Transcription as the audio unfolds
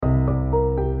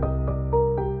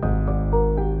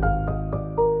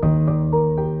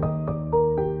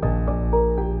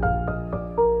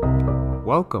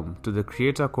Welcome to the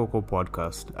Creator Coco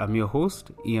podcast. I'm your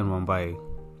host, Ian Wambai.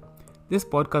 This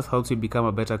podcast helps you become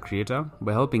a better creator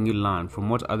by helping you learn from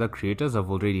what other creators have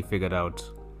already figured out.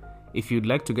 If you'd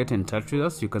like to get in touch with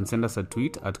us, you can send us a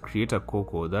tweet at Creator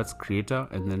Coco. That's Creator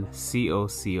and then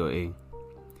COCOA.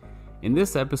 In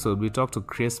this episode, we talk to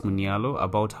Chris Munialo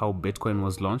about how Bitcoin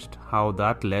was launched, how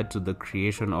that led to the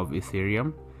creation of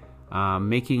Ethereum,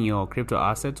 making your crypto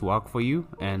assets work for you,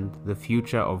 and the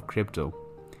future of crypto.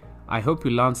 I hope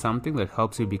you learn something that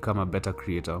helps you become a better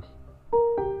creator.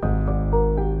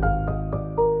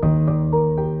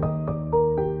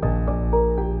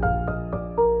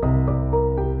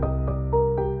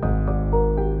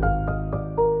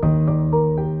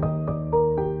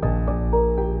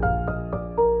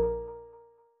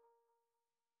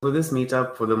 For this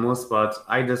meetup, for the most part,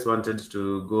 I just wanted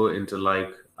to go into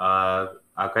a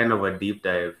kind of a deep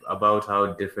dive about how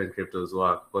different cryptos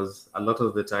work, because a lot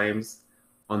of the times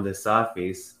on the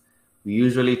surface, we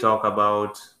usually talk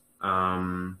about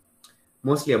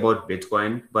mostly about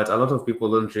Bitcoin, but a lot of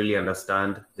people don't really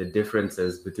understand the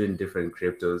differences between different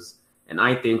cryptos. And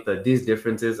I think that these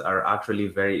differences are actually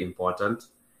very important,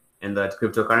 and that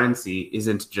cryptocurrency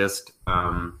isn't just,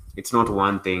 it's not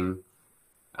one thing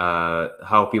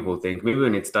how people think. Maybe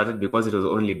when it started, because it was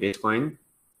only Bitcoin,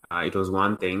 it was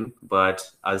one thing, but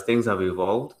as things have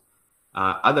evolved,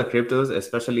 other cryptos,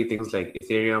 especially things like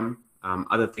Ethereum,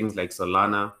 other things like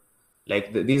Solana,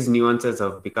 these nuances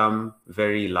have become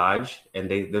very large and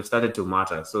they've started to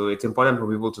matter. So it's important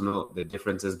for people to know the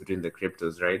differences between the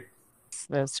cryptos, right?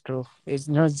 That's true. It's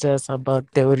not just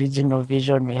about the original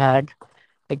vision we had.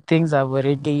 Like things have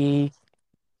already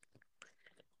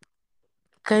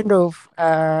kind of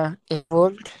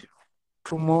evolved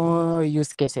to more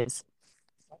use cases.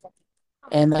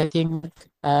 And I think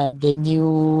the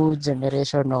new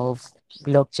generation of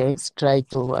blockchains try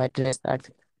to address that.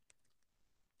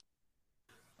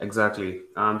 Exactly.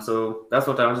 So that's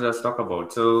what I wanted us to talk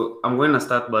about. So I'm going to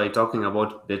start by talking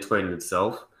about Bitcoin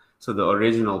itself. So the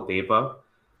original paper,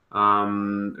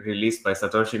 released by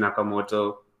Satoshi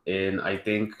Nakamoto in, I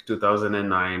think,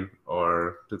 2009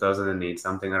 or 2008,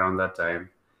 something around that time.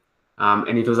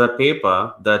 And it was a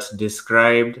paper that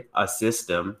described a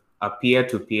system, a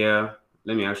peer-to-peer.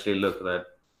 Let me actually look at that.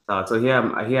 So here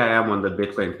I am on the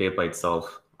Bitcoin paper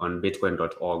itself on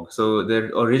bitcoin.org. So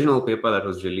the original paper that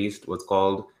was released was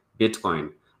called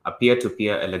Bitcoin, a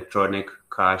peer-to-peer electronic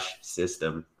cash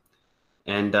system.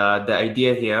 And the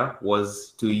idea here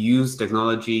was to use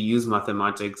technology, use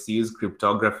mathematics, use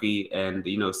cryptography, and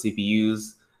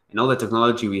CPUs and all the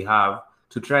technology we have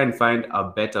to try and find a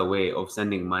better way of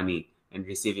sending money and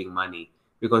receiving money.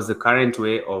 Because the current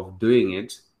way of doing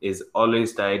it is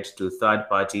always tied to third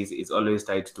parties, is always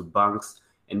tied to banks,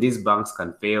 and these banks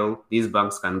can fail. These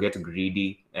banks can get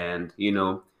greedy and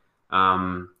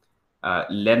um,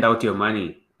 lend out your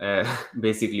money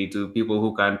basically to people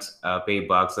who can't pay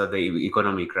back, so the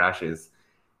economy crashes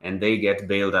and they get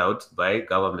bailed out by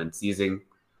governments using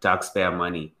taxpayer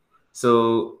money.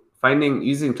 So trying to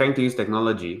use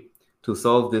technology to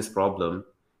solve this problem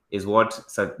is what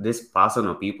this person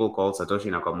or people called Satoshi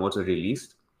Nakamoto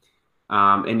released.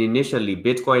 And initially,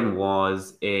 Bitcoin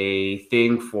was a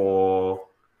thing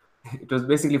it was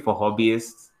basically for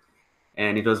hobbyists,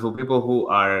 and it was for people who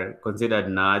are considered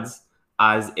nerds.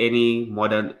 As any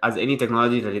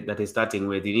technology that is starting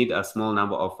with, you need a small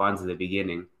number of funds at the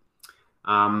beginning.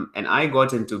 And I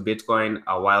got into Bitcoin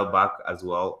a while back as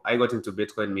well. I got into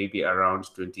Bitcoin maybe around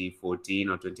 2014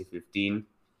 or 2015.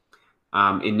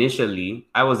 Initially,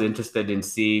 I was interested in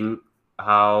seeing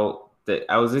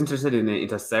I was interested in the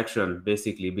intersection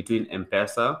basically between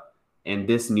M-Pesa and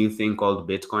this new thing called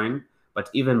Bitcoin. But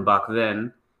even back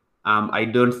then, I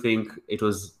don't think it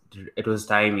was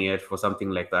time yet for something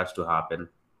like that to happen.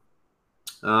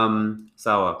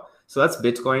 So that's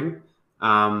Bitcoin.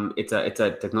 It's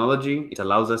a technology. It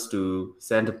allows us to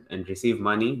send and receive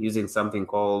money using something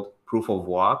called proof of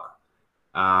work.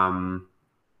 Um,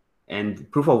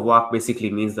 and proof of work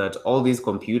basically means that all these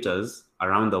computers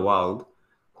around the world,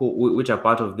 which are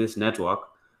part of this network,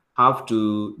 have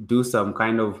to do some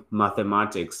kind of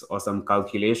mathematics or some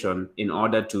calculation in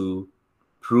order to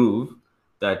prove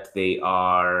that they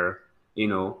are,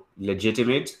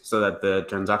 legitimate, so that the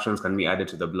transactions can be added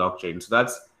to the blockchain. So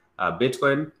that's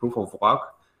Bitcoin, proof of work.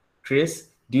 Chris,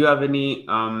 do you have any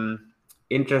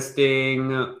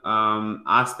interesting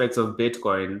aspects of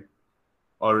Bitcoin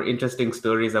or interesting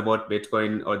stories about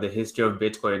Bitcoin or the history of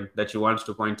Bitcoin that you want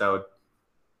to point out?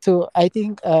 So I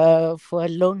think for a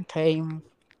long time,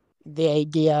 the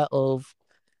idea of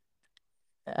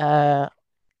uh,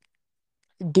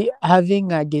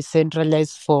 having a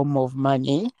decentralized form of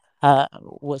money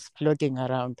was floating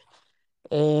around.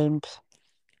 And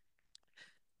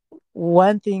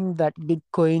one thing that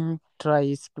Bitcoin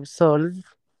tries to solve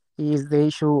is the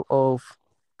issue of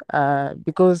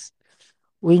because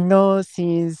we know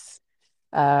since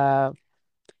uh,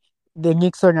 the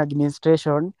Nixon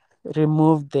administration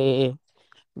removed the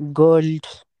gold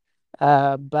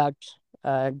backed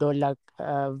dollar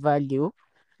value,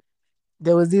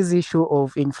 there was this issue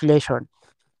of inflation.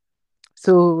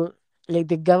 So, like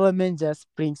the government just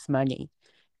prints money,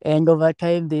 and over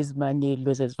time, this money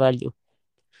loses value.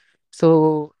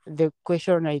 So, the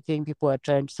question I think people are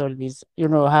trying to solve is,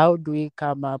 how do we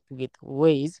come up with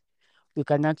ways we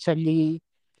can actually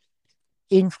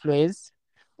influence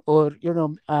or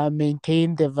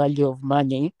maintain the value of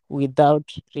money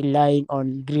without relying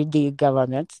on greedy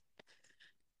governments.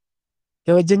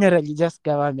 They were generally just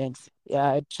governments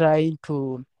trying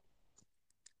to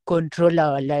control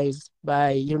our lives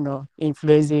by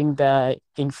influencing the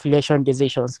inflation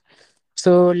decisions.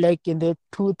 So like in the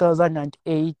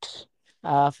 2008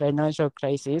 financial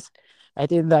crisis, I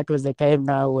think that was the time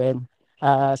now when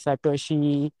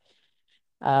Satoshi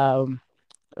um,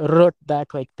 wrote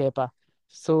that white paper.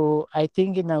 So I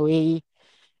think in a way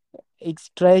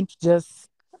it's trying to just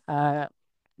uh,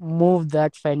 move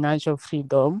that financial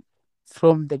freedom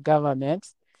from the government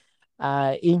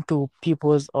into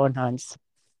people's own hands.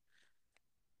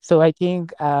 So I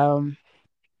think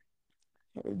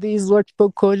this is what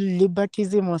people call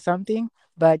libertism or something,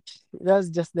 but that's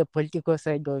just the political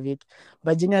side of it.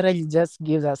 But generally, it just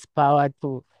gives us power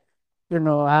to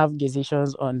have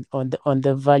decisions on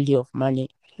the value of money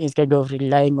instead of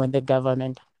relying on the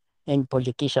government and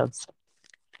politicians.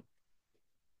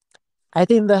 I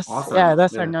think that's Awesome.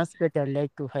 that's Yeah. an aspect I'd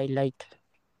like to highlight.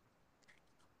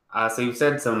 So you've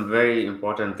said some very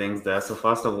important things there. So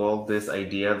first of all, this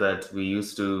idea that we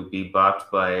used to be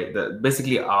backed by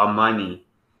basically our money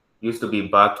used to be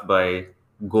backed by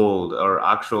gold or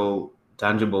actual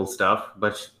tangible stuff,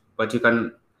 but you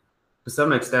can to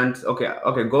some extent,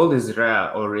 okay, gold is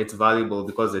rare or it's valuable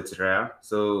because it's rare,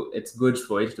 so it's good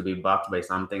for it to be backed by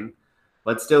something.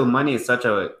 But still, money is such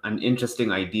an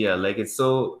interesting idea. Like it's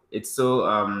so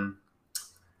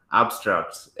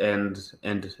abstract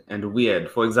and weird.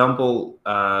 For example,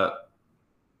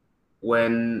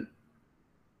 when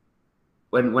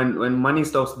when money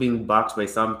stops being backed by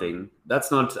something, that's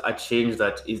not a change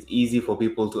that is easy for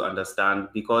people to understand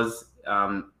because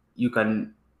you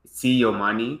can see your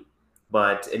money,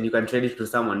 and you can trade it to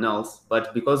someone else.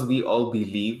 But because we all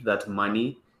believe that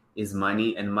money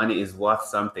and money is worth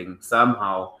something,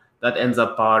 somehow that ends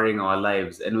up powering our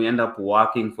lives, and we end up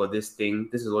working for this thing.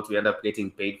 This is what we end up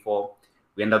getting paid for.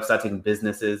 We end up starting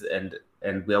businesses,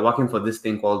 and we are working for this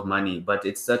thing called money. But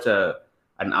it's such a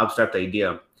an abstract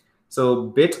idea.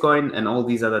 So Bitcoin and all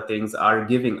these other things are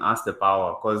giving us the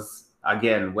power because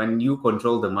again, when you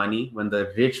control the money, when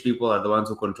the rich people are the ones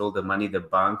who control the money, the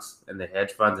banks and the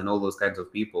hedge funds and all those kinds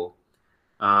of people,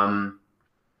 um,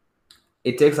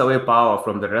 it takes away power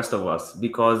from the rest of us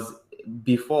because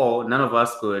before none of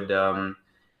us could.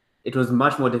 It was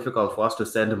much more difficult for us to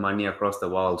send money across the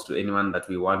world to anyone that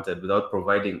we wanted without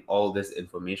providing all this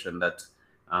information that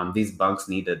these banks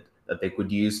needed that they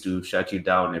could use to shut you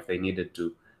down if they needed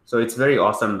to. So it's very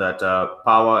awesome that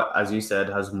power, as you said,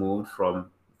 has moved from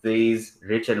these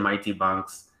rich and mighty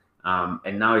banks,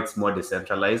 and now it's more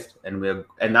decentralized. And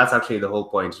that's actually the whole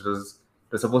point. It was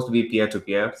supposed to be peer to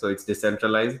peer, so it's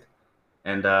decentralized.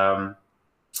 And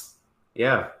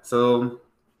yeah, so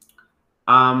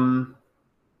um,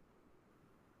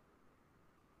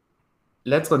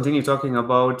 let's continue talking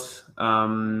about.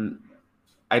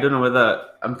 I don't know whether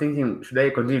I'm thinking, should I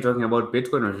continue talking about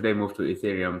Bitcoin or should I move to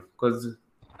Ethereum? Because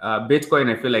Bitcoin,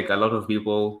 I feel like a lot of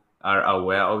people are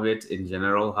aware of it in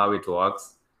general, how it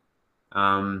works.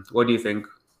 What do you think?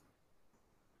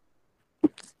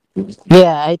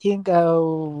 Yeah, I think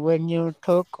when you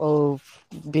talk of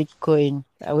Bitcoin,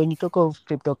 when you talk of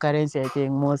cryptocurrency, I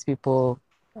think most people,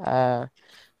 uh,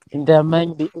 in their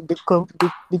mind,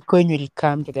 Bitcoin will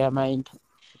come to their mind.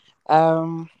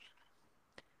 Um,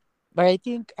 but I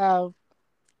think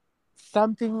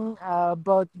something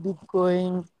about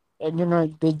Bitcoin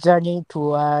and the journey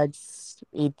towards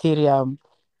Ethereum.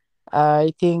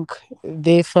 I think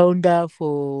the founder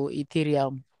for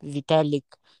Ethereum, Vitalik,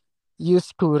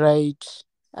 used to write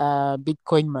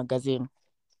Bitcoin magazine,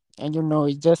 and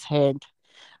he just had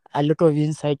a lot of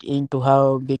insight into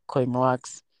how Bitcoin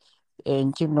works,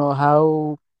 and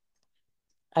how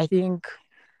I think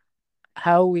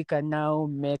how we can now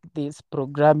make this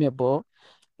programmable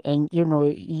and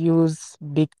use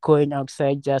Bitcoin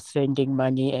outside just sending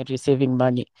money and receiving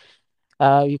money.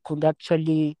 You could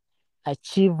actually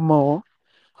achieve more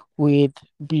with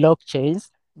blockchains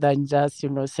than just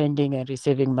sending and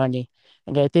receiving money.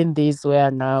 And I think this is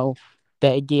where now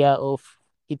the idea of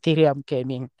Ethereum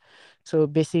came in. So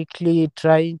basically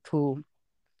trying to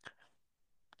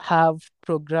have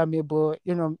programmable,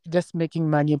 just making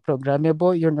money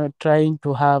programmable, trying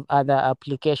to have other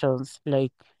applications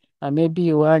like maybe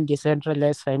you want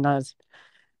decentralized finance,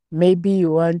 maybe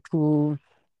you want to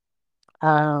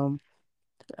um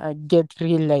get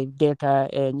real life data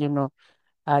and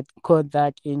add code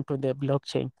that into the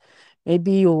blockchain.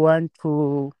 Maybe you want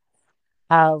to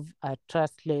have a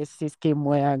trustless system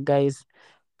where guys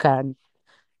can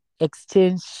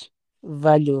exchange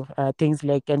value, things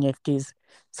like NFTs.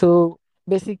 So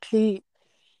basically,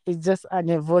 it's just an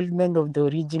evolvement of the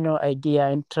original idea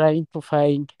and trying to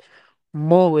find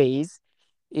more ways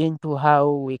into how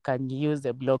we can use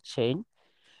the blockchain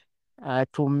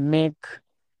to make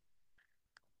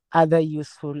other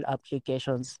useful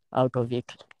applications out of it.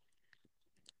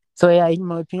 So yeah, in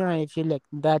my opinion, I feel like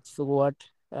that's what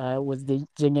was the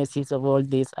genesis of all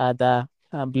these other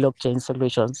blockchain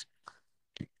solutions.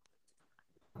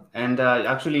 And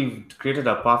actually you've created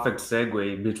a perfect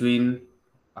segue between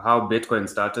how Bitcoin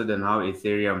started and how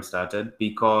Ethereum started,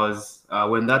 because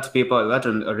when that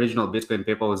original Bitcoin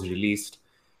paper was released,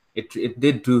 it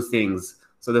did two things.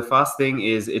 So the first thing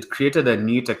is it created a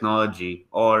new technology,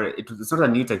 or it's not a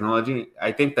new technology.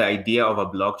 I think the idea of a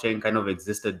blockchain kind of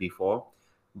existed before,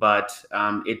 but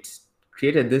it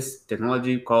created this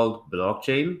technology called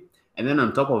blockchain, and then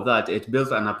on top of that, it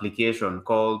built an application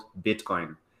called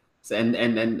Bitcoin. So, and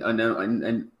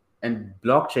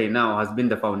blockchain now has been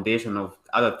the foundation of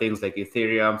other things like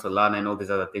Ethereum, Solana, and all these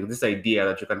other things. This idea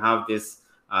that you can have this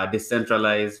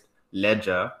decentralized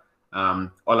ledger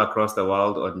all across the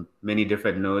world on many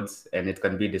different nodes, and it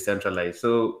can be decentralized.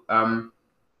 So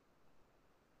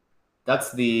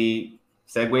that's the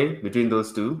segue between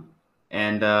those two.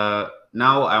 And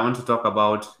now I want to talk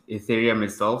about Ethereum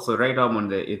itself. So right now I'm on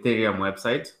the Ethereum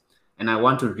website, and I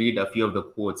want to read a few of the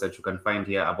quotes that you can find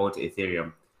here about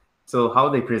Ethereum. So how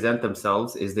they present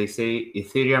themselves is they say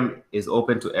Ethereum is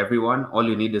open to everyone. All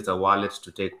you need is a wallet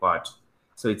to take part.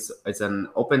 So it's an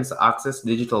open access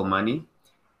digital money.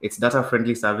 It's data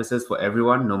friendly services for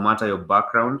everyone, no matter your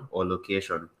background or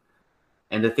location.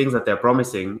 And the things that they're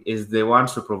promising is they want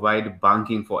to provide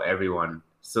banking for everyone.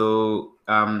 So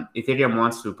Ethereum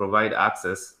wants to provide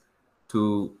access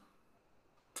to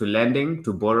lending,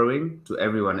 to borrowing, to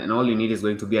everyone, and all you need is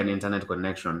going to be an internet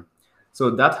connection.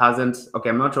 So that hasn't. Okay,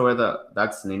 I'm not sure whether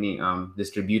that's any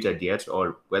distributed yet,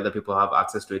 or whether people have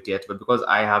access to it yet. But because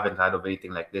I haven't heard of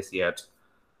anything like this yet,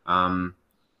 um,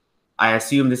 I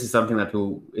assume this is something that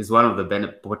is one of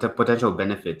the potential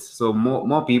benefits. So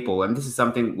more people, and this is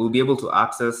something we'll be able to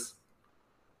access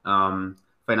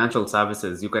financial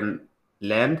services. You can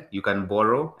lend, you can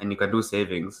borrow, and you can do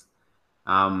savings.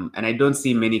 And I don't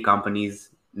see many companies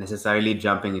necessarily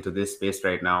jumping into this space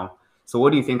right now. So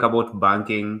what do you think about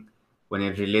banking when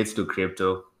it relates to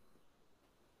crypto?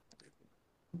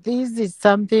 This is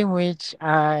something which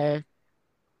I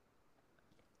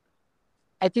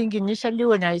think initially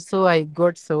when I saw, I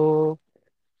got so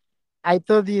I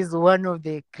thought this is one of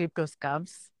the crypto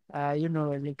scams.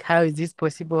 Like how is this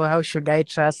possible? How should I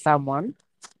trust someone?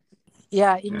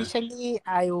 Yeah, Yeah. initially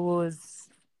I was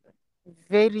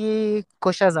very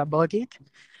cautious about it,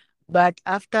 but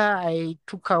after I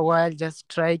took a while, just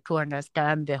try to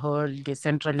understand the whole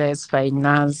decentralized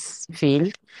finance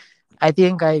field, I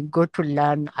think I got to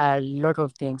learn a lot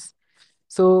of things.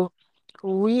 So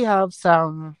we have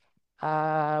some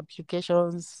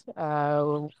applications,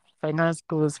 finance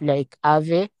tools like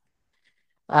Aave.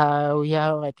 We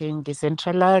have, I think,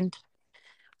 Decentraland.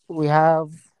 We have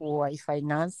Y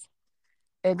Finance.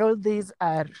 And all these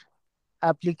are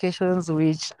applications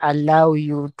which allow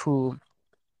you to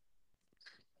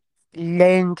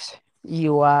lend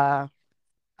your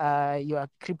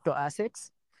crypto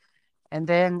assets, and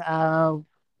then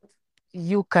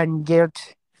you can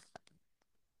get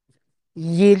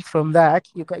yield from that.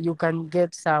 You can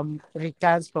get some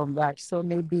returns from that. So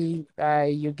maybe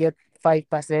you get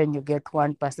 5%, you get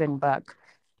 1% back,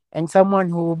 and someone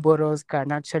who borrows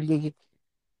can actually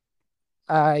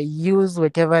use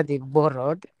whatever they've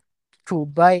borrowed to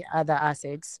buy other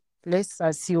assets. Let's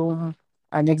assume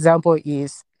an example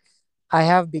is I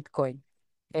have Bitcoin,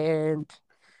 and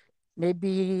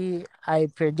maybe I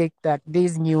predict that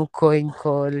this new coin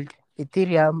called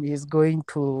Ethereum is going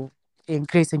to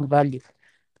increase in value.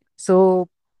 So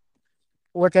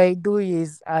what I do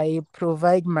is I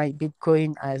provide my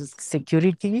Bitcoin as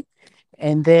security,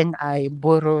 and then I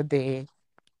borrow the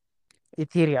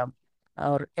Ethereum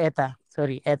or Ether,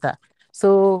 sorry, Ether.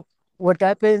 So what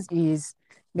happens is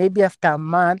maybe after a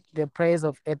month, the price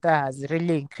of Ether has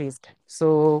really increased.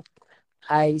 So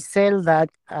I sell that,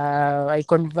 I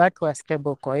convert to a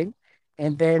stable coin,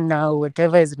 and then now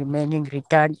whatever is remaining,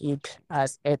 return it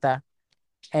as Ether.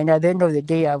 And at the end of the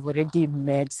day, I've already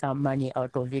made some money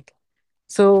out of it.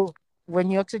 So when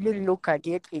you actually look at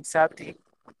it, it's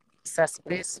a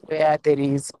space where there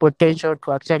is potential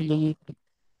to actually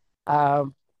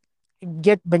um,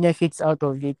 get benefits out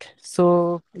of it.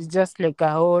 So it's just like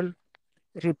a whole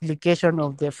replication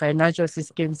of the financial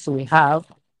systems we have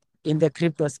in the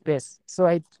crypto space. So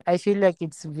I feel like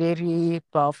it's very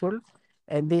powerful,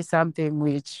 and this is something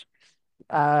which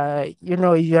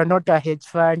you're not a hedge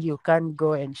fund, you can't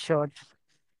go and short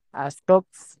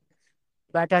stocks,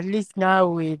 but at least now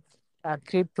with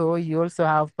crypto, you also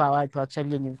have power to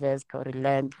actually invest or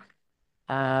lend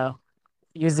uh,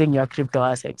 using your crypto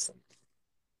assets.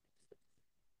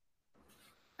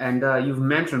 And you've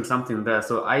mentioned something there.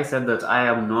 So I said that I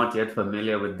am not yet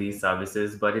familiar with these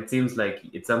services, but it seems like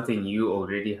it's something you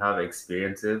already have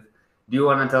experience with. Do you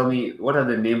want to tell me what are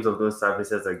the names of those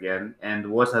services again, and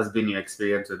what has been your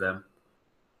experience with them?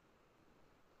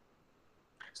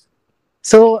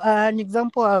 So an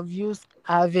example, I've used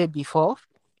Aave before,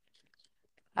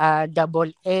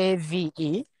 double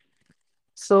AVE.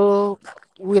 So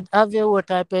with Aave, what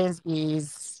happens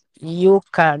is you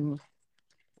can,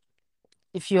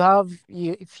 if you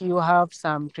have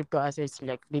some crypto assets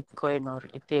like Bitcoin or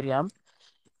Ethereum,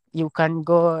 you can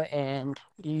go and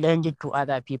lend it to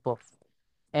other people.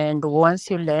 And once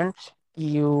you lend,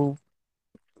 you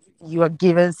you are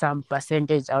given some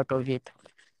percentage out of it.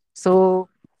 So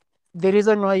the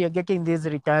reason why you're getting these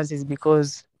returns is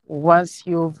because once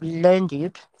you've lent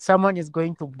it, someone is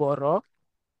going to borrow.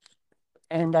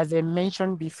 And as I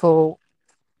mentioned before,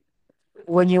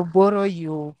 when you borrow,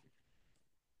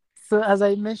 as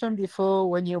I mentioned before,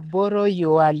 when you borrow,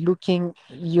 you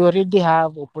already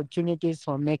have opportunities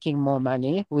for making more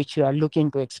money, which you are looking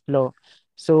to explore.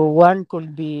 So one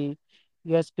could be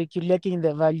you're speculating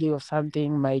the value of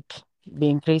something might be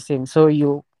increasing. So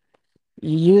you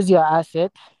use your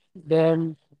asset,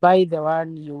 then buy the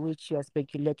one which you are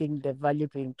speculating the value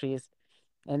to increase.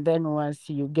 And then once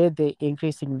you get the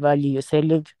increase in value, you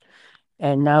sell it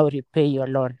and now repay your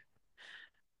loan.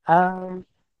 Um,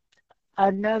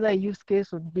 Another use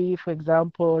case would be, for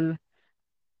example,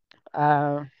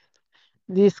 uh,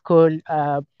 this called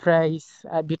price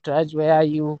arbitrage, where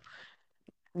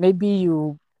maybe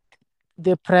you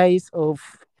the price of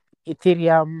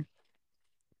Ethereum.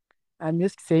 I'm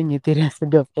used to saying Ethereum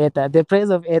instead of Ether. The price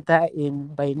of Ether in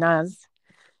Binance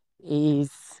is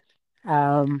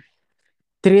um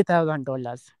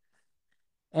 $3,000,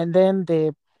 and then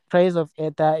the price of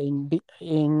Ether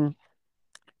in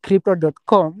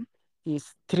crypto.com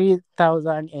is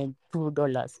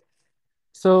 $3,002.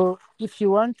 So if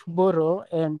you want to borrow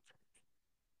and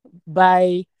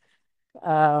buy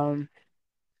um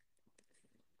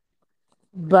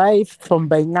buy from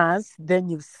Binance, then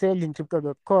you sell in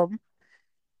crypto.com,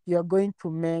 you're going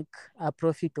to make a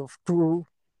profit of $2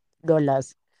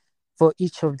 for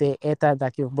each of the Ether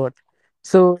that you bought.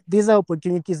 So these are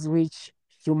opportunities which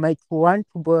you might want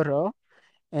to borrow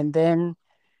and then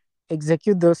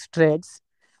execute those trades,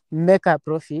 make a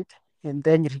profit, and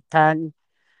then return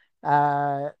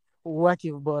uh, what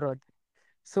you've borrowed.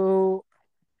 So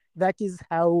that is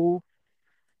how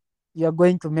you're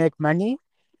going to make money,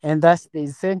 and that's the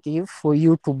incentive for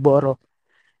you to borrow.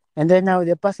 And then now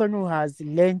the person who has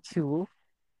lent you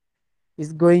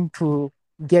is going to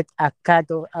get a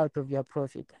out of your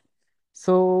profit.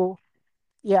 So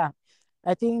yeah,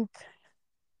 I think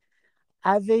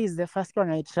Aave is the first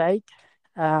one I tried,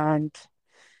 and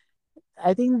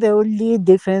I think the only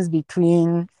difference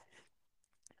between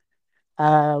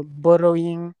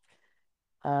borrowing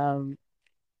um,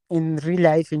 in real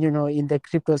life and in the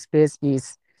crypto space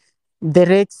is the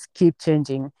rates keep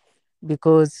changing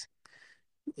because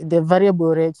the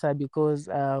variable rates are because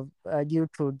due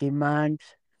to demand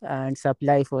and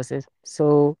supply forces.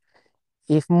 So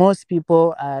if most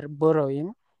people are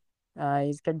borrowing,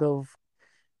 instead of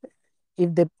if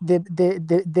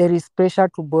there is pressure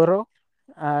to borrow,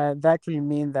 that will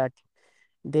mean that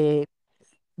the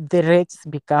the rates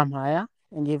become higher,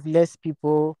 and if less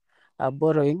people are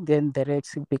borrowing, then the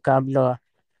rates become lower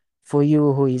for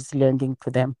you who is lending to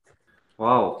them.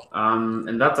 Wow,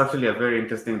 and that's actually a very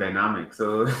interesting dynamic.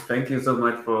 So thank you so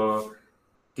much for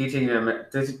teaching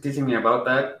me about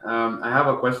that. I have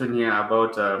a question here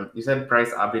about you said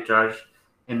price arbitrage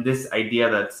and this idea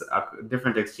that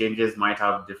different exchanges might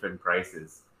have different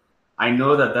prices. I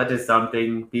know that that is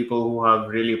something people who have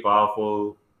really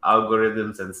powerful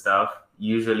algorithms and stuff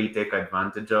usually take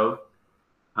advantage of.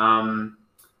 Um,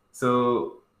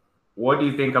 so, what do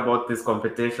you think about this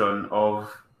competition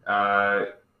of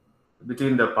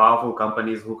between the powerful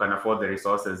companies who can afford the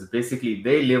resources? Basically,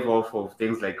 they live off of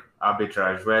things like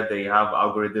arbitrage, where they have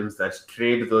algorithms that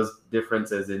trade those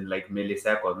differences in like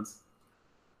milliseconds.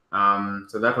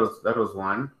 So that was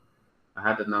one. I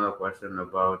had another question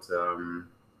about.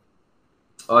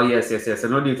 Oh yes, yes, yes.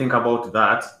 And what do you think about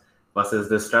that versus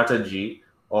the strategy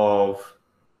of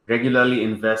regularly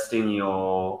investing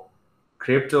your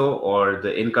crypto or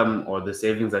the income or the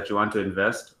savings that you want to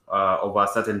invest over a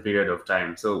certain period of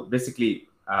time? So basically,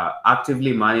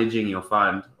 actively managing your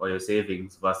fund or your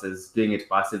savings versus doing it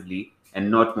passively and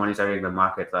not monitoring the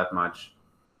market that much.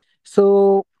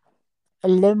 So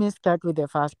let me start with the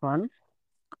first one.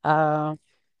 Uh,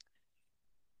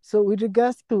 so with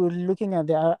regards to looking at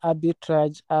the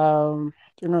arbitrage,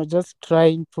 just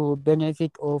trying to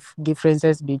benefit of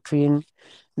differences between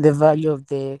the value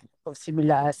of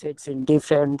similar assets in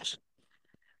different,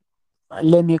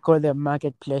 let me call them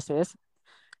marketplaces.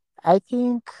 I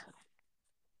think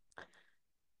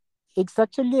it's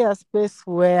actually a space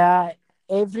where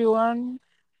everyone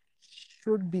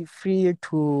should be free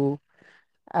to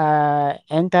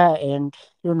enter and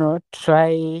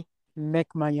try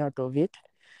make money out of it.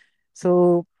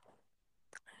 So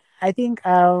I think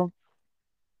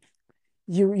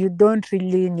you don't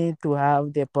really need to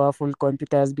have the powerful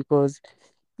computers because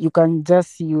you can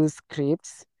just use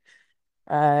scripts.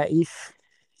 If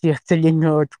you actually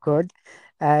know how to code,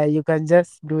 you can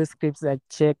just do scripts that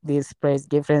check these price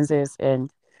differences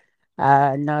and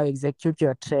now execute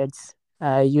your trades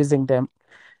using them.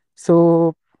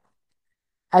 So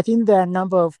I think there are a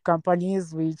number of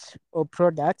companies which or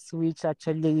products which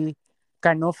actually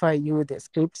can offer you the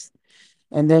scripts,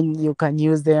 and then you can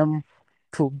use them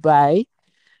to buy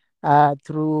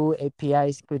through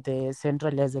APIs to the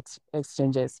centralized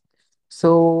exchanges.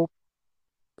 So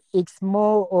it's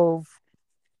more of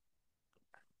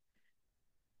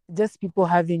just people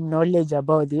having knowledge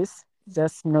about this,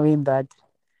 just knowing that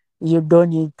you don't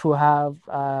need to have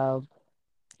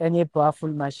any powerful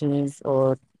machines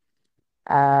or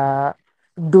uh,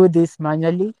 do this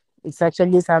manually. It's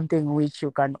actually something which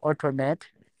you can automate.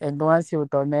 And once you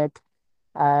automate,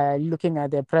 looking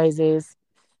at the prices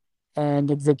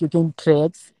and executing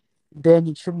trades, then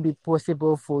it should be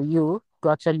possible for you to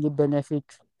actually benefit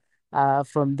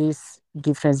from these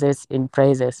differences in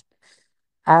prices.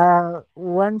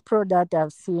 One product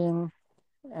I've seen,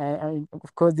 and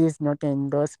of course, this is not an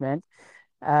endorsement,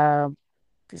 uh,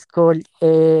 it's called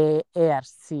ARC.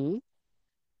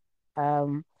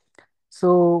 Um,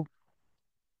 so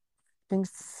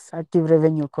things active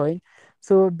revenue coin.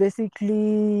 So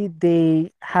basically,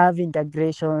 they have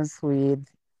integrations with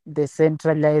the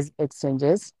centralized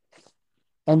exchanges,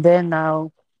 and then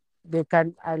now they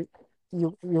can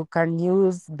you can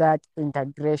use that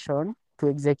integration to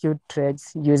execute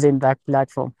trades using that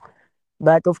platform.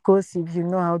 But of course, if you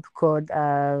know how to code,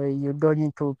 you don't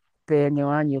need to pay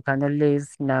anyone. You can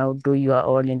always now do your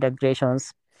own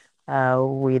integrations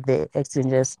with the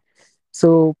exchanges.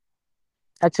 So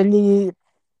actually,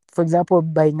 for example,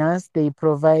 Binance, they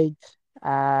provide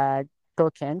uh,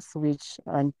 tokens which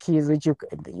and keys which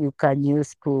you can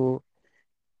use to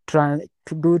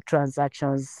do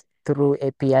transactions through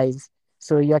APIs.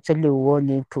 So you actually won't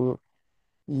need to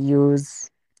use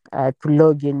to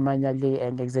log in manually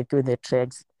and execute the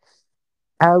trades.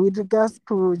 With regards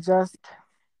to just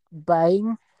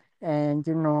buying and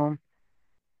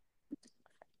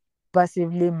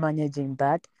passively managing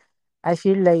that, I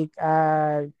feel like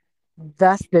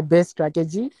that's the best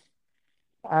strategy.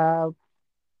 Uh,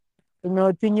 in my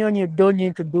opinion, you don't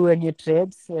need to do any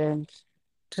trades, and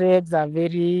trades are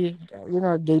very,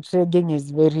 day trading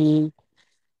is very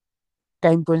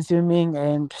time consuming,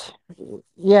 and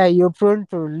yeah, you're prone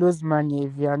to lose money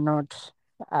if you're not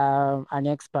an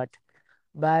expert.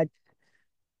 But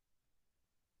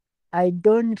I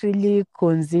don't really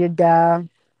consider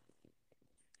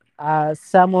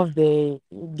some of the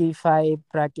DeFi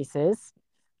practices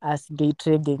as day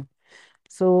trading.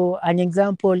 So an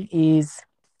example is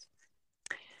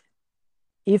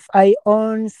if I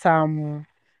own some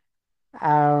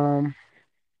um,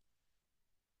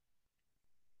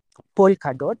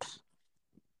 Polkadot,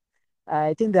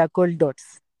 I think they are called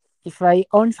dots. If I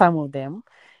own some of them,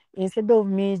 instead of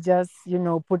me just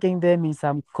putting them in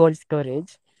some cold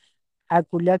storage, I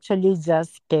could actually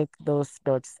just stake those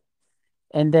dots,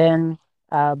 and then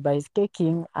by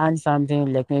staking earn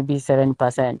something like maybe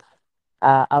 7%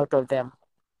 out of them.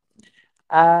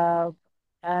 Uh,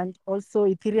 and also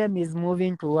Ethereum is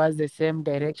moving towards the same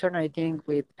direction. I think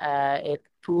with a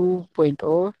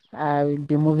 2.0, we'll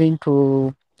be moving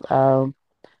to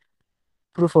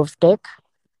proof of stake,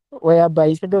 whereby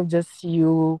instead of just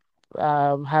you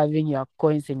having your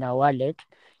coins in a wallet,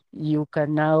 you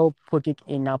can now put it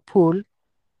in a pool,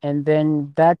 and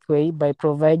then that way, by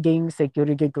providing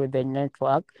security to the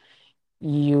network,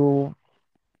 you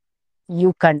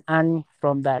you can earn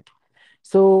from that.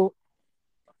 So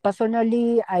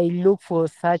personally, I look for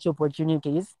such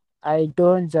opportunities. I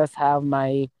don't just have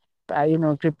my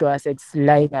crypto assets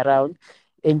lying around.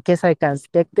 In case I can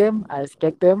stake them, I'll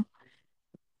stake them.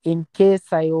 In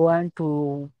case I want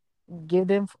to give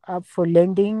them up for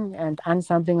lending and earn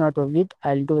something out of it,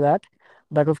 I'll do that.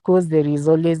 But of course, there is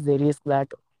always the risk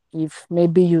that if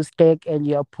maybe you stake and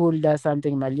your pool does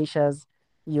something malicious,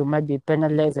 you might be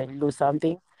penalized and lose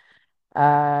something.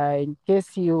 In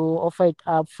case you offer it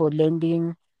up for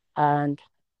lending and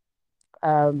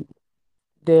um,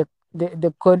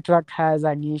 the contract has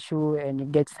an issue and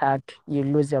it gets hacked, you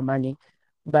lose your money.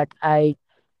 But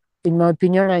in my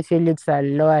opinion, I feel it's a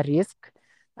lower risk.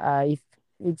 If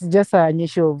it's just an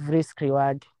issue of risk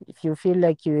reward. If you feel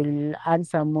like you will earn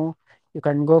some more, you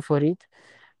can go for it.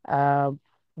 Uh,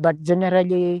 but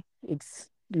generally, it's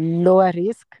lower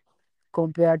risk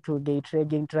compared to day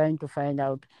trading, trying to find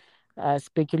out,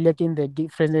 speculating the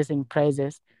differences in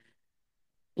prices.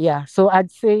 Yeah, so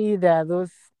I'd say there are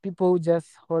those people who just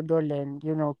hodl and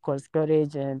cold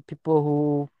storage, and people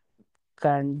who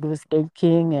can do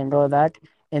staking and all that,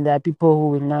 and there are people who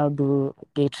will now do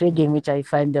day trading, which I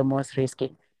find the most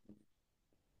risky.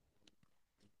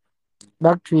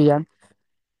 Back to you, Ian.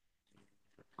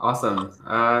 Awesome.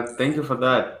 Thank you for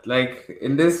that. Like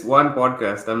in this one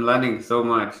podcast, I'm learning so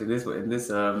much in this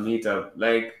meetup.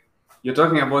 Like you're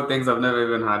talking about things I've never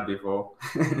even had before.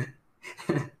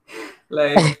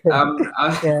 Like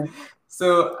Yeah.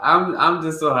 so I'm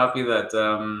just so happy that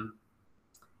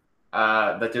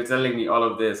you're telling me all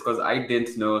of this because I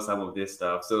didn't know some of this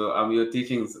stuff. So you're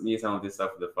teaching me some of this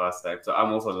stuff for the first time. So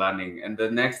I'm also learning. And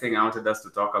the next thing I wanted us to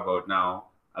talk about now,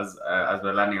 as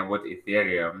we're learning about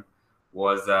Ethereum,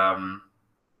 was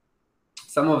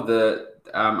some of the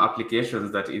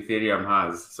applications that Ethereum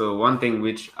has. So one thing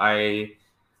which I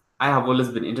have always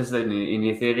been interested in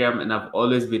Ethereum, and I've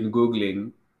always been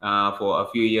Googling for a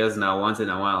few years now, once in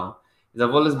a while, is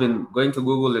I've always been going to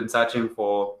Google and searching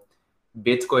for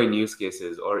Bitcoin use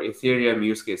cases or Ethereum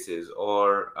use cases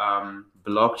or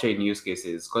blockchain use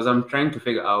cases because I'm trying to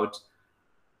figure out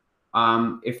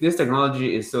if this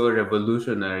technology is so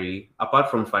revolutionary, apart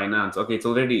from finance. Okay,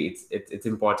 it's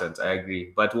important. I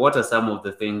agree, but what are some of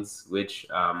the things which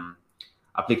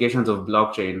applications of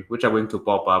blockchain which are going to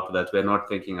pop up that we're not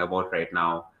thinking about right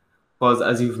now? Because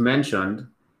as you've mentioned,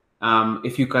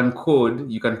 if you can code,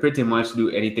 you can pretty much do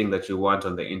anything that you want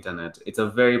on the internet. It's a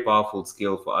very powerful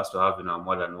skill for us to have in our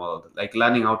modern world. Like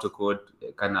learning how to code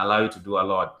can allow you to do a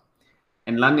lot.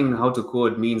 And learning how to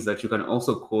code means that you can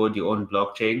also code your own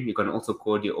blockchain. You can also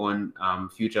code your own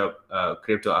future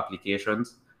crypto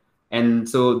applications. And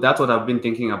so that's what I've been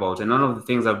thinking about. And one of the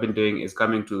things I've been doing is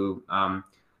coming to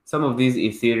some of these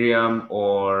Ethereum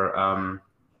or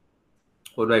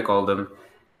what do I call them?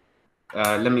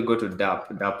 Let me go to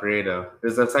DApp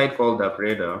There's a site called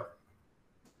DApp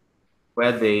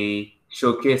where they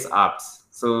showcase apps.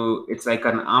 So it's like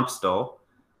an app store,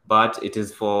 but it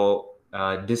is for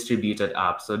distributed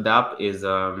apps. So DApp is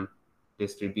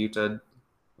distributed.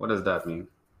 What does that mean?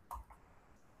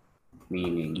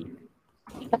 Meaning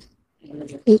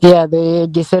Yeah, the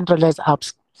decentralized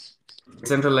apps.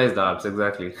 decentralized apps,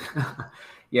 exactly.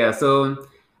 Yeah. So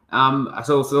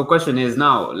the question is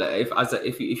now, like,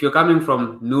 if you're coming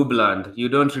from Noobland, you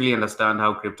don't really understand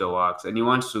how crypto works, and you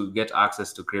want to get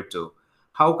access to crypto.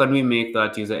 How can we make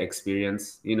that user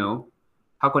experience?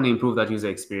 How can we improve that user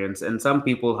experience? And some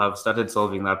people have started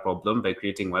solving that problem by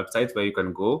creating websites where you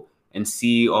can go and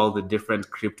see all the different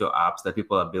crypto apps that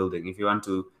people are building. If you want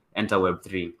to enter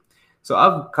Web3, so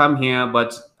I've come here,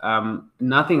 but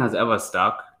nothing has ever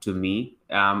stuck to me.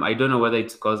 I don't know whether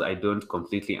it's because I don't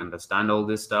completely understand all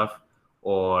this stuff,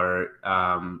 or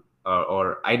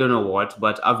I don't know what.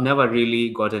 But I've never really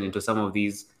gotten into some of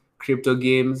these crypto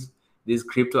games, these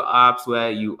crypto apps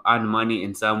where you earn money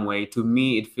in some way. To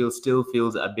me, still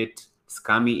feels a bit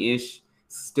scammy-ish.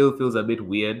 Still feels a bit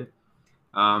weird.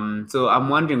 So I'm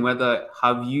wondering whether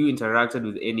have you interacted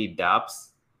with any dApps?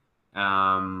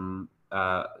 Um,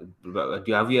 uh,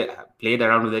 have you played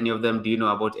around with any of them? Do you know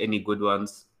about any good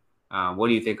ones? What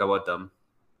do you think about them?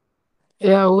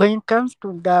 Yeah, when it comes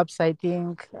to dApps, I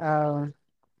think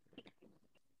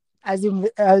as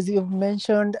you've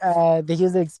mentioned, the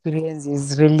user experience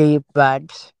is really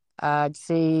bad. I'd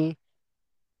say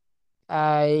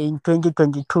in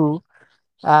 2022.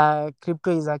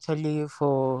 Crypto is actually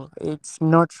for, it's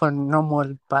not for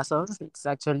normal persons. It's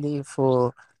actually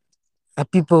for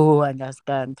people who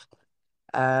understand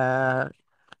uh,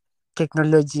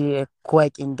 technology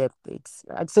quite in depth.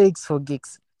 I'd say it's for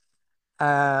geeks.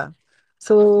 Uh,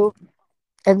 so,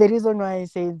 and the reason why I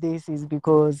say this is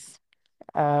because,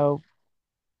 uh,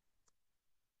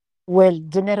 well,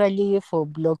 generally for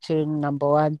blockchain, number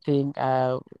one thing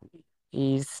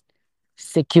is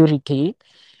security,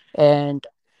 and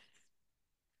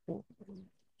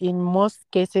in most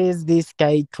cases, this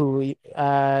tied to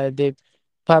the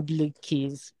public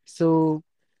keys. So,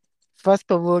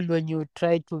 first of all, when you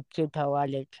try to create a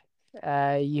wallet,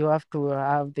 you have to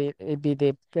have the maybe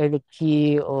the private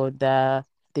key or the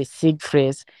seed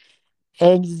phrase,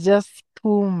 and it's just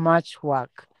too much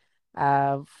work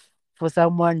for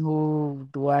someone who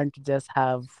would want to just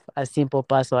have a simple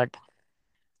password.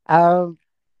 Um,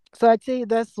 so I'd say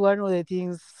that's one of the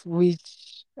things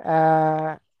which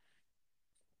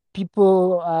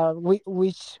people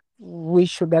which we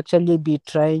should actually be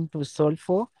trying to solve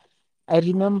for. I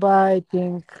remember, I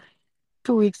think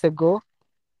 2 weeks ago,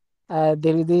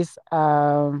 there is this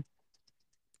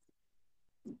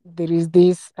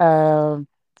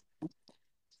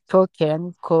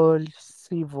token called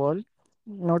Swivel.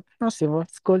 Not Swivel.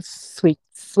 It's called Sweet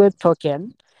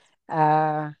token.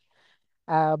 Uh,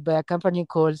 by a company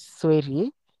called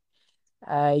Sweri.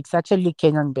 It's actually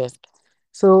Kenyan based.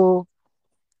 So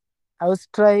I was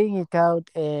trying it out,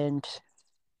 and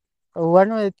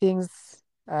one of the things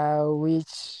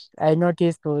which I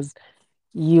noticed was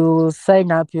you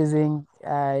sign up using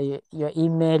your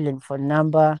email and phone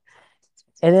number.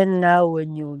 And then now,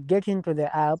 when you get into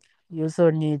the app, you also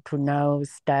need to now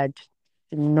start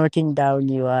noting down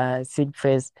your seed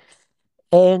phrase.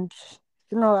 And,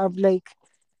 I'm like,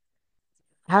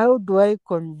 how do I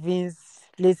convince,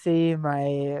 let's say,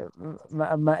 my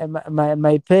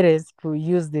parents to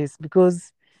use this?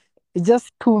 Because it's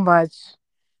just too much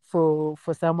for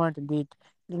someone to do it.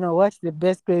 What's the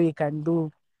best way we can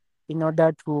do in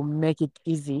order to make it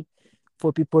easy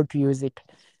for people to use it?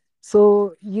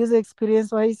 So, user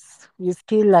experience wise, we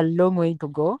still a long way to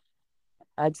go.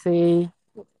 I'd say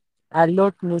a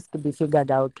lot needs to be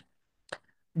figured out.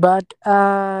 But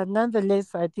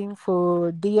nonetheless, I think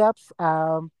for the apps,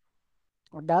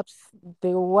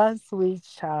 the ones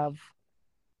which I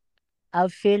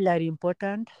feel are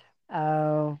important,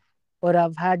 or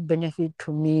have had benefit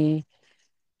to me,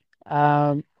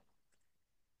 um,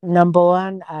 number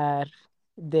one are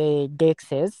the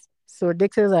DEXs. So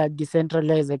DEXs are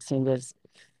decentralized exchanges.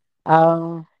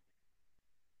 Um,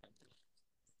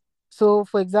 So,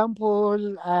 for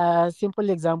example, a simple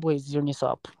example is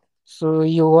Uniswap. So,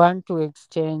 you want to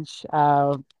exchange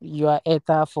your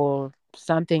Ether for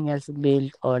something else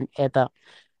built on Ether.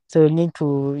 So,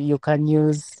 you can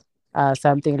use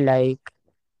something like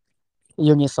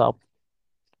Uniswap.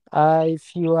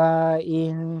 If you are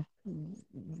in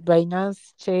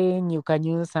Binance chain, you can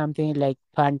use something like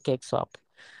PancakeSwap.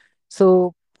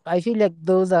 So, I feel like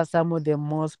those are some of the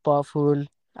most powerful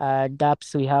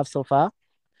dApps we have so far.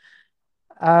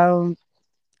 Um,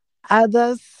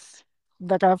 Others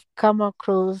that I've come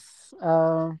across,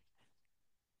 I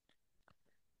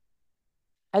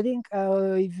think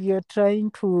if you're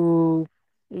trying to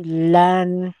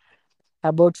learn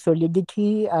about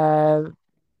Solidity, there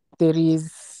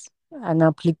is an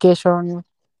application,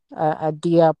 a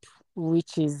D app,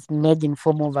 which is made in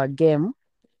form of a game.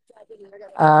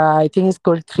 I think it's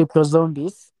called Crypto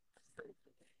Zombies.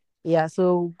 Yeah,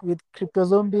 so with Crypto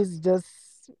Zombies, just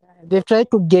they've tried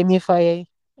to gamify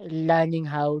learning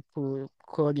how to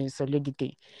code in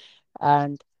Solidity,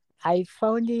 and I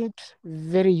found it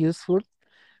very useful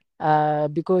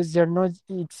because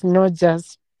it's not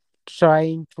just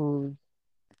trying to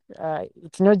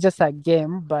it's not just a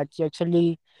game, but you're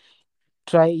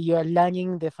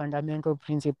learning the fundamental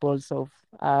principles of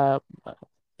uh,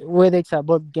 whether it's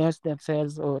about games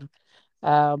themselves or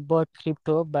about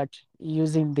crypto, but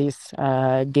using this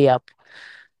day app.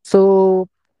 So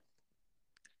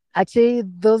I'd say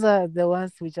those are the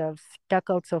ones which have stuck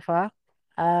out so far.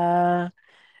 uh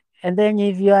And then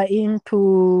if you are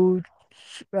into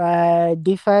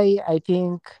DeFi, I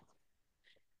think,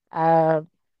 uh,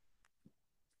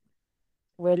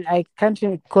 well, I can't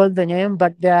recall the name,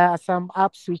 but there are some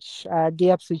apps the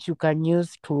apps which you can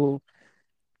use to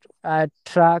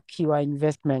track your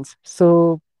investments.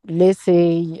 So let's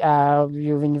say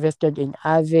you've invested in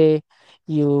Aave,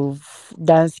 you've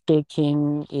done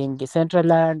staking in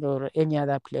Decentraland or any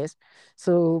other place.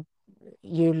 So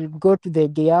you'll go to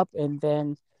the app, and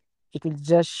then it will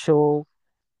just show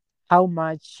how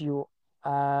much you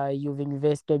you've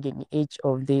invested in each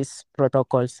of these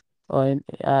protocols, or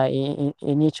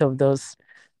in each of those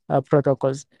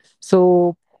protocols.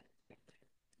 So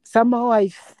somehow I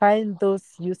find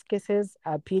those use cases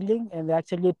appealing, and they're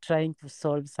actually trying to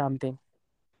solve something.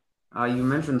 You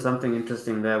mentioned something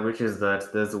interesting there, which is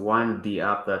that there's one D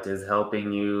app that is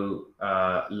helping you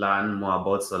learn more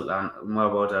about more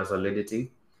about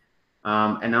Solidity.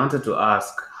 And I wanted to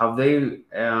ask, have they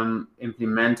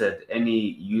implemented any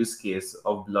use case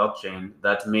of blockchain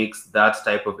that makes that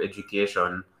type of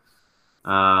education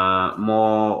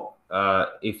more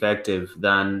effective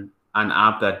than an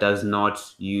app that does not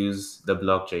use the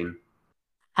blockchain?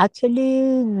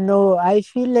 Actually, no, I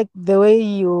feel like the way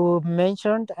you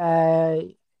mentioned,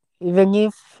 even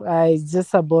if it's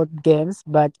just about games,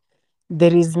 but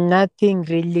there is nothing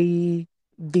really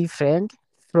different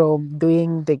from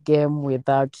doing the game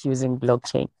without using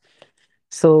blockchain.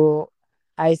 So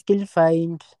I still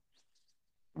find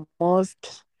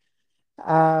most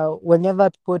whenever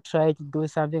people try to do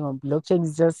something on blockchain,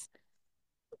 it's just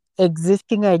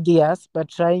existing ideas, but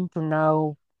trying to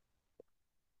now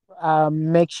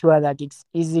make sure that it's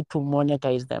easy to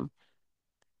monetize them.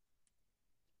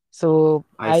 So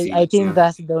I I see. think Yeah.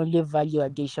 that's the only value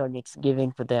addition it's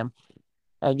giving to them.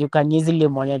 You can easily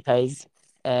monetize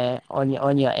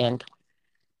on your end.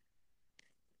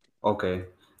 Okay.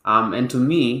 And to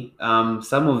me,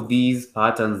 some of these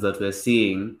patterns that we're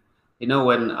seeing,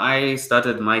 when I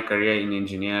started my career in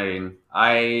engineering,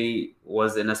 I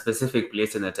was in a specific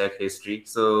place in the tech history.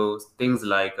 So things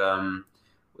like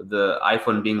the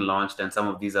iPhone being launched and some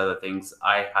of these other things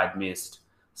I had missed.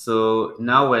 So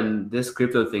now when this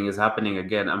crypto thing is happening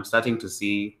again, I'm starting to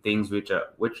see things which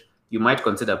you might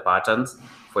consider patterns.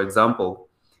 For example,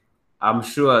 I'm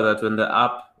sure that when the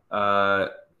app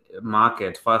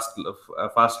market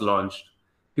first launched,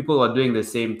 people were doing the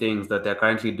same things that they're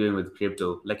currently doing with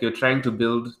crypto. Like you're trying to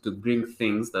build to bring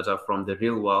things that are from the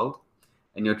real world,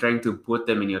 and you're trying to put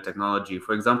them in your technology.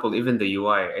 For example, even the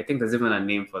UI. I think there's even a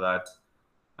name for that.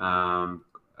 Um,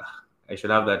 I should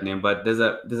have that name, but there's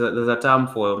a term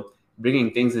for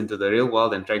bringing things into the real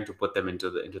world and trying to put them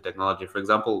into technology. For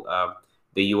example,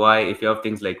 the UI. If you have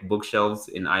things like bookshelves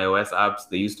in iOS apps,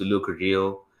 they used to look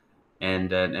real, and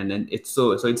then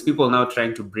it's people now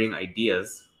trying to bring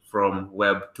ideas from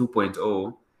Web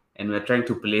 2.0, and we're trying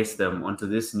to place them onto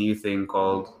this new thing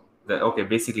called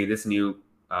basically this new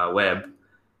web,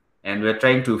 and we're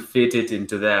trying to fit it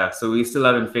into there. So we still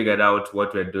haven't figured out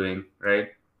what we're doing, right?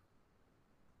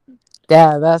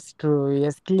 Yeah, that's true.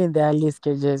 We're still in the early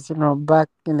stages. Back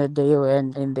in the day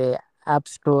when in the App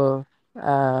Store,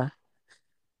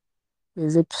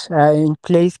 is it in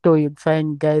Play Store, you'd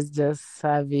find guys just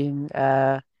having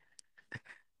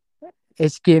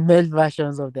HTML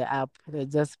versions of the app. They're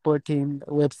just putting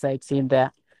websites in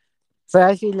there. So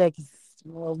I feel like it's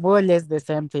more or less the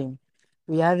same thing.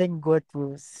 We haven't got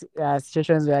to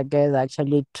situations where guys are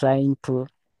actually trying to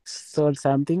solve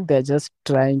something. They're just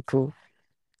trying to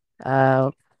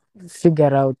uh,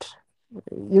 figure out.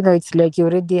 It's like you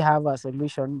already have a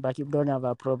solution, but you don't have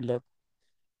a problem.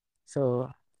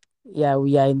 So yeah,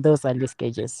 we are in those early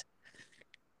stages.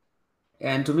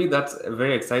 And to me, that's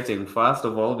very exciting. First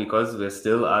of all, because we're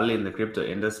still early in the crypto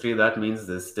industry, that means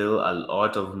there's still a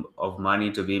lot of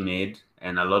money to be made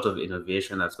and a lot of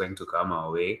innovation that's going to come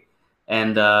our way.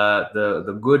 And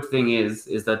the good thing is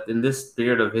that in this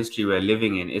period of history we're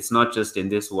living in, it's not just in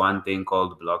this one thing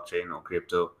called blockchain or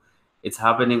crypto. It's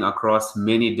happening across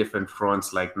many different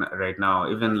fronts, like right now,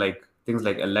 even like things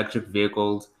like electric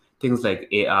vehicles, things like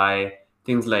AI,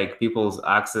 things like people's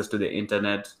access to the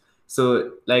internet.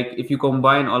 So, like, if you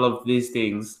combine all of these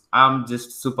things, I'm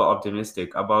just super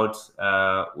optimistic about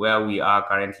where we are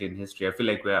currently in history. I feel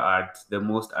like we're at the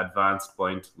most advanced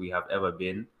point we have ever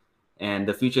been, and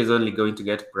the future is only going to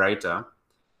get brighter.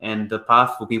 And the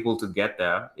path for people to get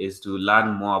there is to learn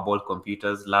more about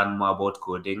computers, learn more about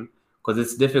coding, because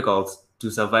it's difficult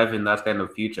to survive in that kind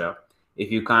of future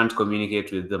if you can't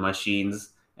communicate with the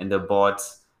machines and the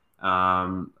bots,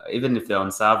 even if they're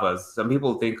on servers. Some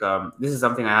people think this is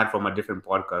something I had from a different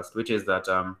podcast, which is that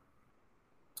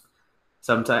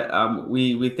sometimes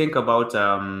we think about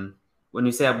when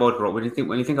you say about when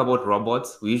you think about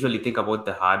robots, we usually think about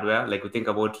the hardware, like we think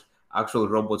about actual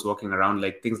robots walking around,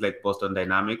 like things like Boston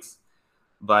Dynamics,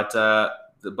 but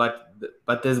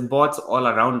but there's bots all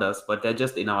around us, but they're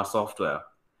just in our software.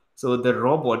 So the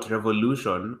robot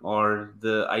revolution, or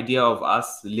the idea of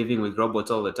us living with robots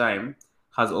all the time,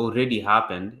 has already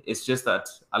happened. It's just that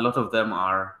a lot of them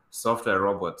are software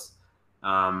robots.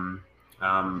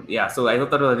 um, yeah, so I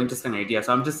thought that was an interesting idea.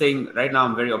 So I'm just saying right now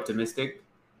I'm very optimistic.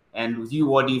 And with you,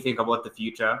 what do you think about the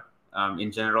future?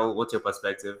 in general? What's your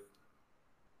perspective?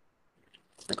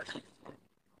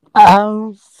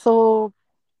 So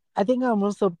I think I'm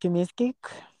also optimistic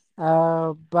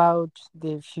about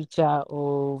the future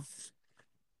of,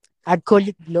 I'd call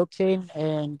it blockchain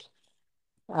and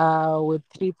Web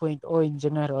 3.0 in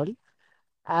general.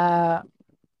 Uh,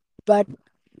 but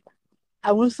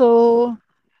I'm also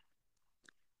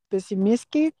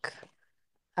pessimistic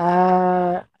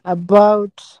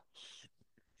about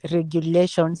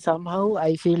regulation somehow.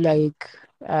 I feel like,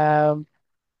 um,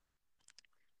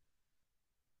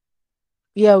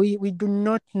 yeah, we do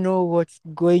not know what's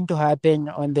going to happen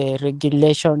on the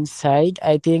regulation side.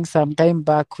 I think sometime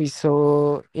back we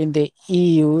saw in the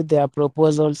EU there are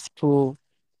proposals to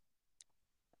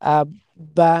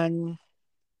ban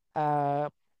uh,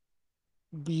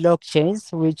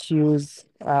 blockchains which use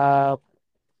uh,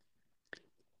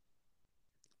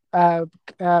 uh,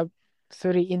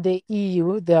 sorry, in the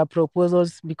EU there are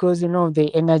proposals because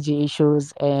the energy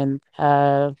issues and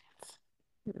the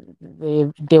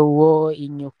war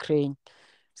in Ukraine.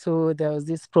 So there was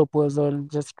this proposal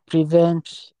just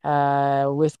prevent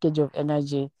wastage of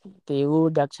energy. They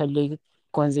would actually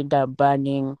consider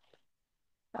banning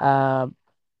uh,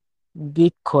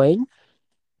 Bitcoin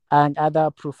and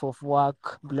other proof of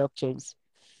work blockchains.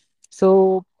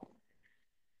 So,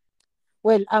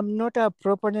 well, I'm not a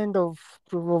proponent of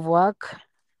proof of work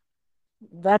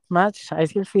that much. I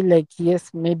still feel like, yes,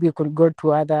 maybe you could go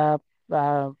to other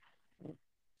uh,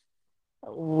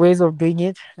 ways of doing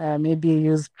it. Maybe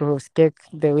use proof of stake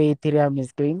the way Ethereum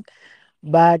is doing.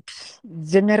 But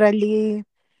generally,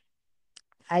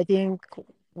 I think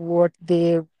what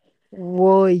the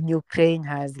war in Ukraine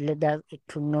has led us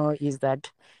to know is that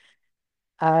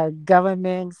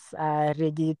governments are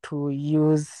ready to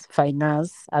use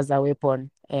finance as a weapon,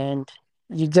 and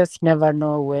you just never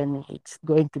know when it's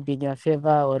going to be in your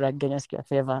favor or against your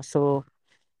favor. So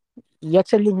you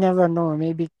actually never know.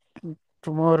 Maybe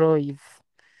tomorrow, if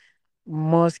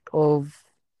most of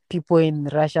people in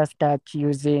Russia start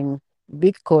using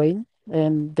Bitcoin,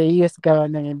 and the US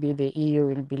government, maybe the EU,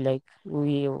 will be like,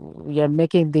 we are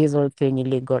making this whole thing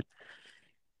illegal.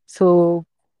 So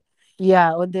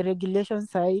yeah, on the regulation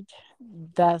side,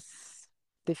 that's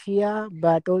the fear,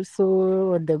 but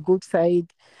also on the good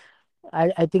side,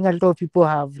 I think a lot of people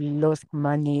have lost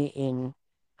money in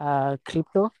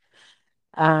crypto,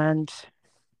 and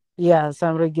yeah,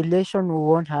 some regulation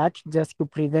won't hurt just to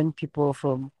prevent people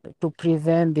from to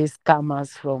prevent these scammers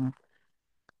from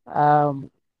um,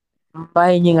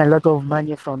 mining a lot of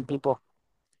money from people.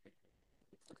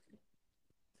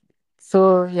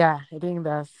 So yeah, I think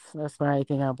that's what I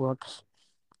think about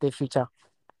the future.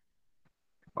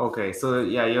 Okay, so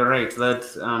yeah, you're right that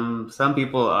some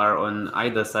people are on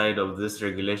either side of this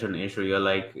regulation issue. You're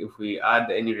like, if we add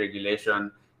any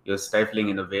regulation, you're stifling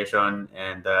innovation,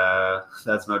 and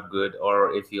that's not good.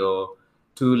 Or if you're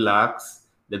too lax,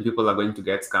 then people are going to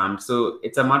get scammed. So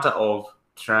it's a matter of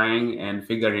trying and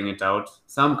figuring it out.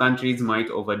 Some countries might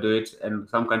overdo it, and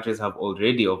some countries have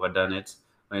already overdone it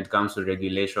when it comes to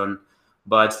regulation.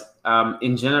 But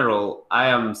in general,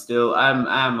 I'm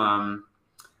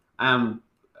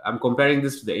I'm comparing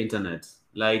this to the internet.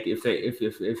 Like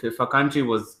if a country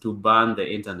was to ban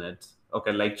the internet,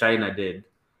 okay, like China did,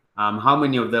 how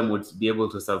many of them would be able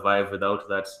to survive without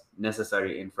that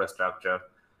necessary infrastructure?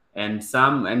 And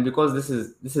because this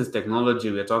is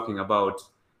technology we're talking about,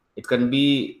 it can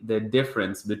be the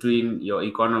difference between your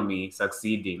economy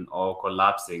succeeding or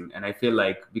collapsing. And I feel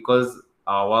like because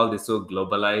our world is so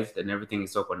globalized and everything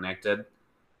is so connected,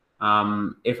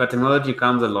 if a technology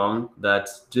comes along that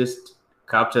just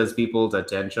captures people's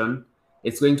attention,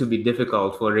 it's going to be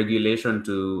difficult for regulation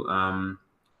to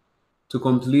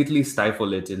completely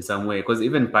stifle it in some way. Because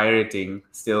even pirating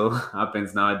still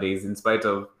happens nowadays, in spite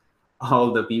of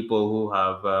all the people who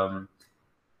have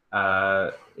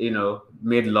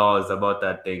made laws about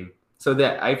that thing. So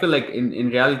that I feel like in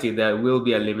reality there will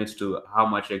be a limit to how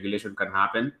much regulation can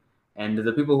happen, and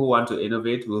the people who want to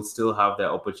innovate will still have their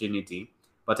opportunity.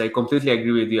 But I completely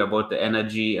agree with you about the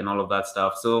energy and all of that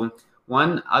stuff. So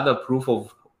one other proof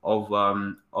of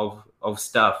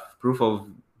stuff, proof of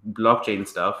blockchain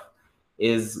stuff,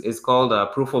 is called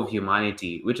proof of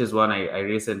humanity, which is one I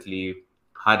recently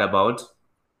heard about,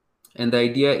 and the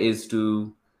idea is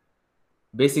to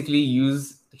basically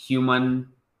use human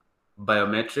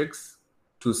biometrics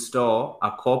to store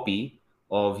a copy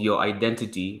of your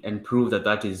identity and prove that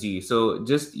that is you. So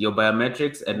just your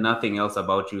biometrics and nothing else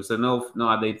about you. So no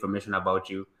other information about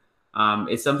you.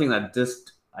 It's something that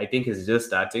I think is just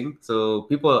starting. So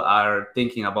people are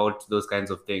thinking about those kinds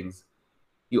of things.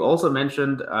 You also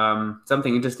mentioned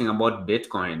something interesting about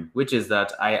Bitcoin, which is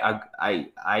that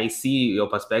I see your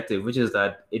perspective, which is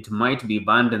that it might be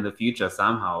banned in the future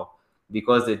somehow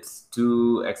because it's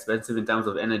too expensive in terms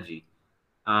of energy.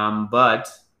 But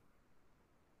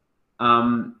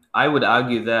I would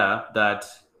argue there that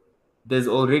there's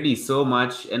already so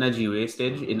much energy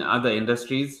wastage in other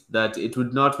industries that it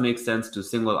would not make sense to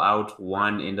single out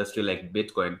one industry like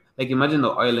Bitcoin. Like imagine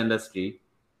the oil industry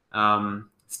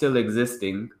still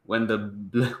existing when the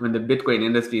when the Bitcoin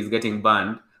industry is getting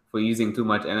banned for using too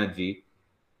much energy.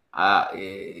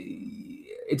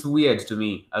 It's weird to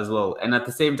me as well. And at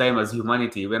the same time, as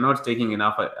humanity, we're not taking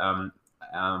enough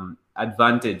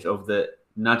advantage of the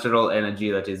natural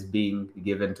energy that is being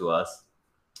given to us.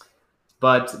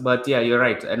 But yeah, you're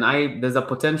right. And I there's a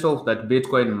potential that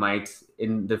Bitcoin might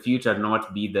in the future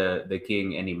not be the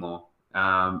king anymore.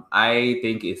 I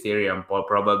think Ethereum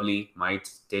probably might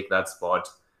take that spot.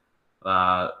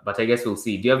 But I guess we'll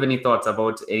see. Do you have any thoughts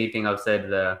about anything I've said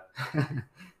there?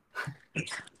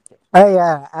 Oh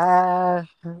yeah,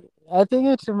 I think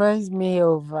it reminds me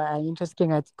of an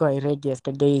interesting article I read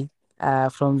yesterday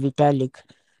from Vitalik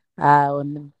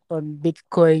on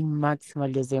Bitcoin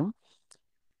maximalism.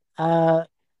 Uh,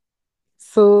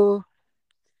 so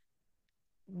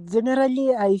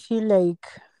generally, I feel like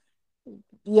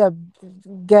yeah,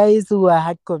 guys who are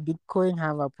hardcore Bitcoin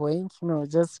have a point.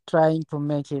 Just trying to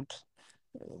make it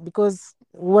because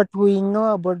what we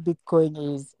know about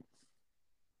Bitcoin is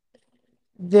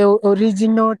the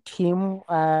original team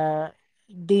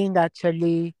didn't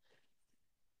actually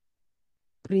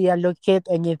pre-allocate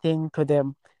anything to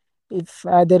them. If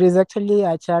there is actually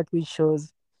a chart which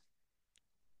shows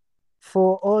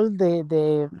for all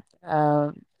the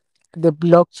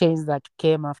blockchains that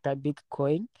came after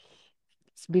Bitcoin,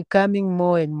 it's becoming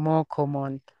more and more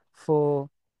common for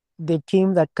the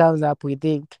team that comes up with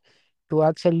it to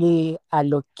actually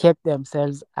allocate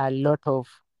themselves a lot of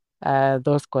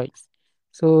those coins.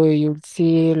 So you'll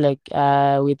see, like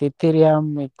with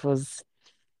Ethereum, it was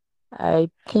I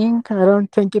think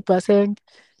around 20%.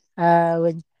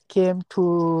 When it came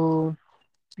to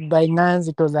Binance,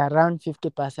 it was around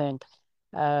 50%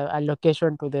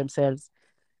 allocation to themselves.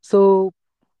 So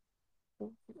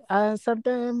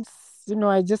sometimes,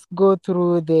 I just go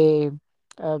through the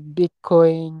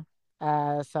Bitcoin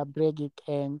subreddit,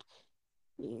 and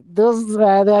those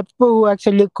are the people who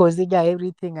actually consider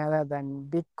everything other than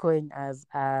Bitcoin as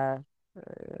a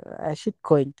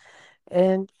shitcoin.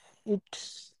 And it,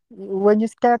 when you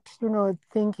start,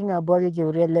 thinking about it,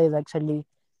 you realize actually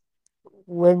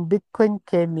when Bitcoin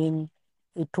came in,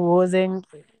 it wasn't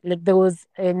like there was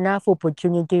enough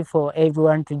opportunity for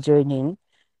everyone to join in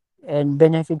and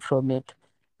benefit from it.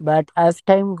 But as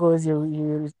time goes,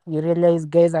 you realize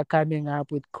guys are coming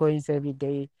up with coins every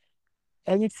day,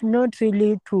 and it's not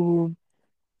really to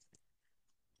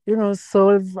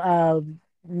solve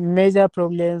major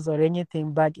problems or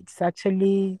anything, but it's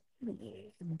actually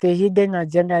the hidden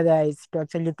agenda there is to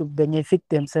actually to benefit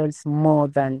themselves more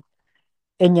than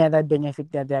any other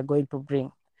benefit that they are going to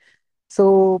bring.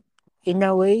 So in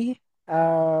a way,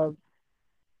 uh,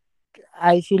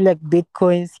 I feel like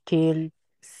Bitcoin still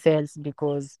sells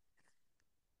because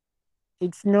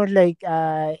it's not like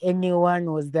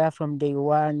anyone was there from day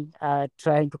one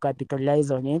trying to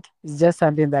capitalize on it. It's just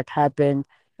something that happened,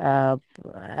 I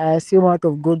assume, out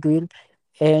of goodwill,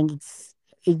 and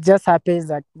it just happens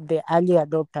that the early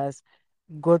adopters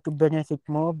go to benefit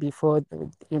more before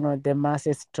the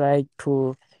masses try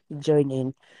to join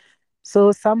in.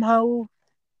 So somehow,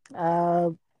 uh,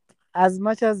 as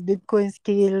much as Bitcoin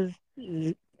still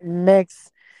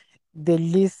makes the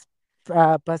least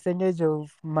percentage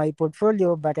of my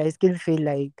portfolio, but I still feel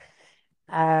like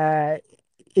uh,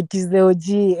 it is the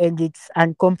OG and it's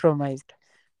uncompromised.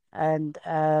 And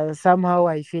somehow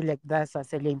I feel like that's a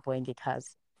selling point it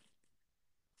has.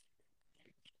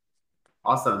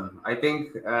 Awesome. I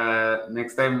think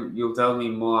next time you'll tell me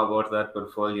more about that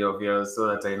portfolio of yours so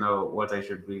that I know what I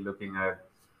should be looking at.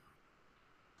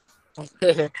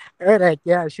 All right,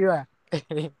 yeah, sure.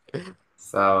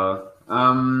 So,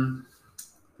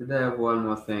 did I have one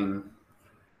more thing?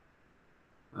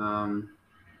 Um,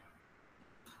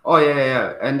 oh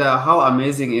yeah. And how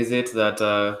amazing is it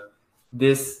that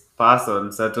this person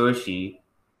Satoshi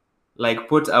like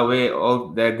put away all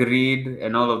the greed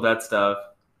and all of that stuff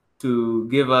to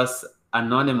give us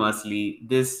anonymously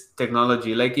this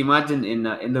technology. Like imagine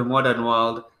in the modern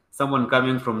world, someone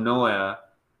coming from nowhere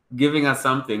giving us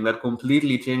something that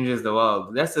completely changes the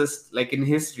world. That's just like in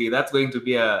history. That's going to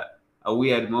be a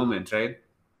weird moment, right?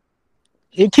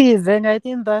 It is, and I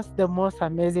think that's the most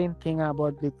amazing thing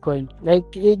about Bitcoin. Like,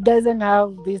 it doesn't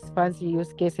have these fancy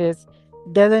use cases.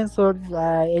 doesn't solve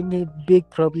any big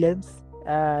problems,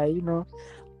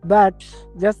 but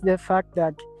just the fact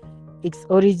that its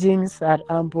origins are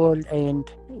ample and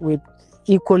with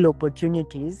equal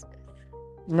opportunities,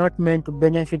 not meant to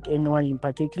benefit anyone in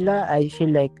particular. I feel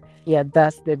like, yeah,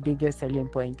 that's the biggest selling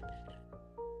point.